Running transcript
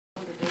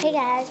Hey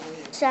guys,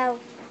 so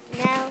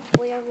now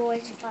we are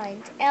going to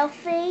find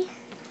Elfie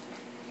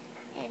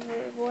and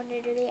we're going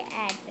to do the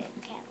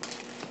advent calendar.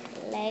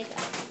 Lego.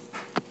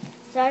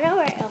 So I know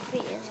where Elfie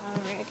is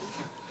already.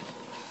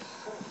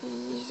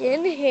 He's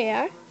in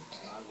here.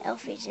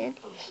 Elfie's in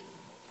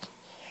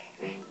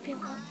here. Be a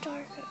little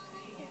darker.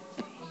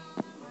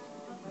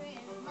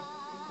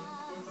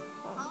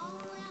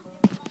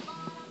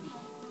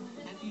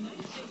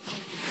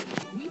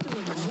 We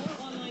deliver more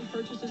online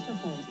purchases to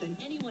homes than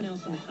anyone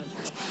else in the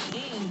country.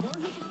 And more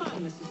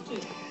hippopotamuses, too.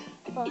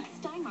 It's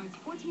Steinmart's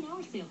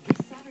 14-hour sale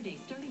this Saturday,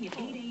 starting at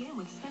 8 a.m.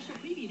 with special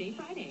preview day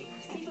Friday.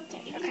 Save up to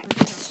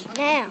 80%.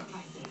 Now,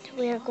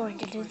 we are going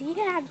to do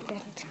the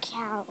advent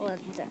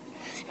calendar.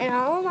 And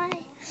all of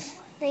my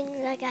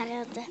things I got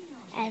out of the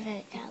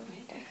advent calendar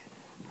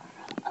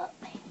are up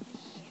here.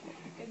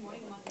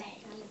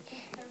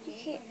 You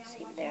can't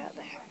see, but they're up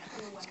there.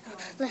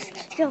 Let's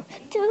go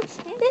to this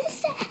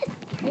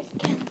advent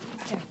calendar.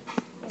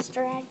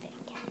 Mr.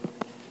 Advent calendar.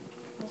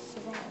 Mr.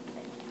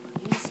 Advent calendar.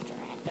 Mr.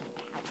 Advent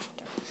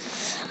calendar.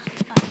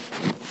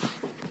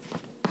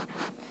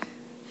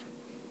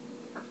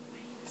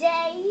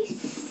 Day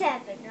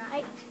 7,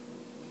 right?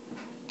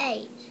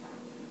 8.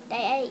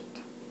 Day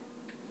 8.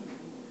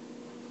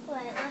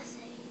 Wait, let's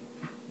see.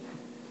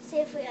 See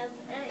if we have,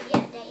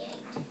 yeah, day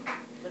 8.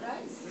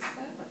 Today's the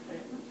 7th, isn't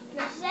it?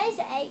 No, today's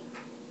the 8th.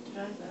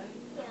 Today's the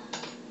 8th. Yeah.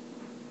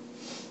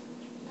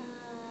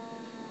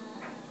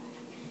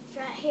 It's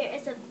right here.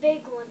 It's a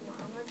big one,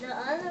 Mama. The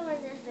other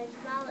one has been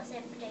small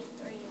except for day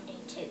 3 and day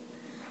 2.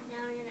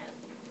 Now we're going to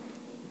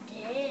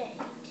day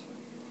 8.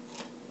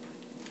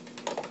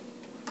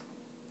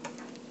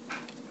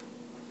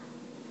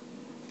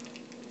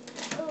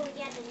 Oh, we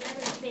got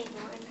another big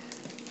one.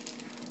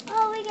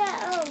 Oh, we got,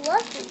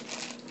 lucky.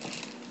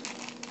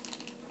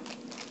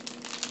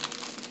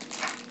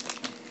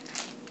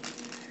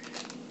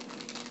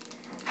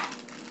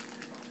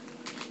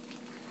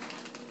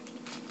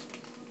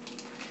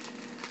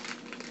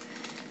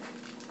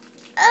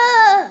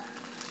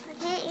 I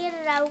can't get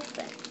it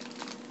open.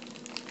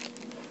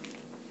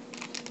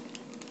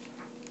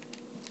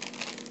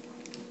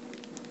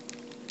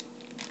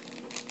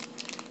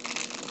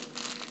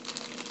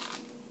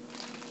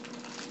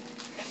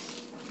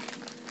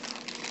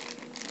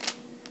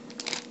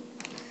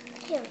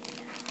 Here we go.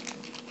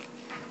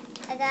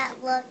 I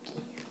got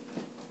lucky.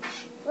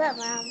 What,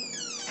 Mom?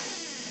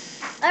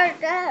 Oh,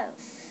 no.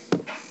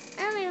 I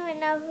don't even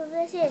know who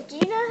this is. Do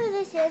you know who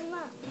this is,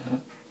 Mom?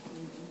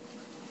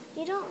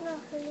 You don't know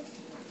who this is.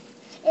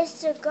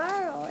 It's the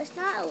girl. It's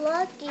not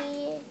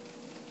Lucky.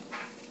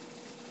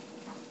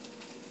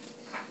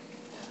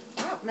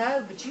 I don't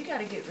know, but you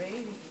gotta get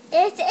ready.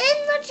 It's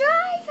in the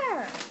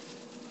dryer.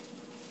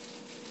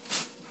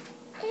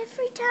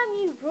 Every time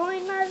you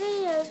ruin my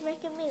videos,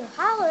 making me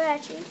holler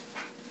at you.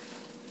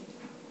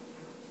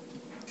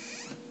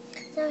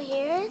 So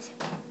here's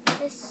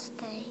this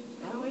thing.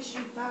 I wish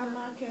you'd find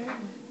my camera.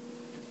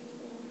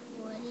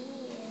 What is?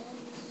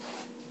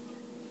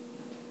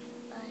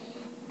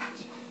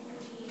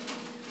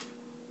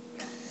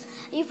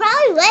 You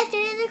probably left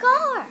it in the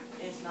car.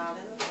 It's not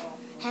in the car.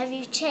 Have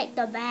you checked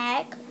the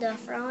back, the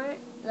front,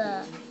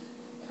 the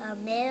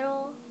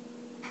middle,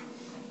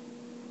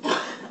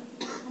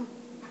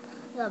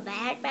 the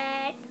back,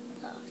 the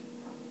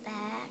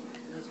back?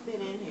 It's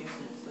been in here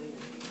since then.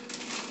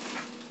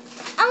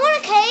 I want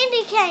a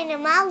candy cane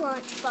in my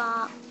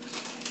lunchbox.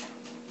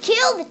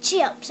 Kill the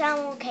chips. I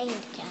want a candy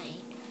cane.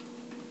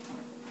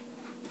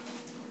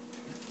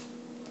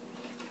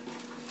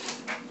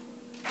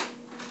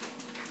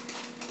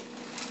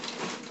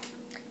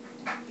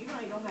 You know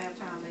you don't have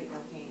time to eat no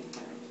candy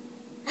cane.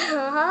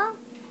 Uh-huh.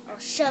 I'll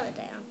shove it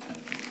down.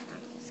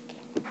 I'm just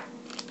kidding.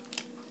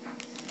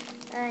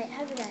 Alright,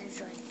 hope you guys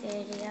enjoyed the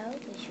video.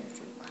 Be sure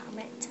to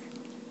comment,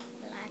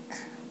 like,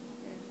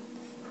 and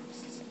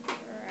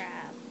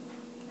subscribe.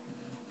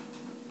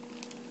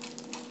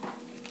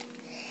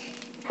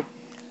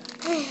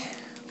 Where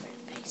to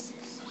paste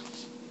this?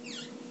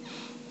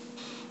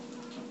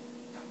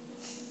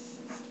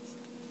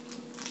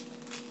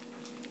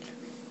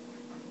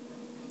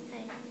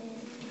 Right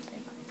there.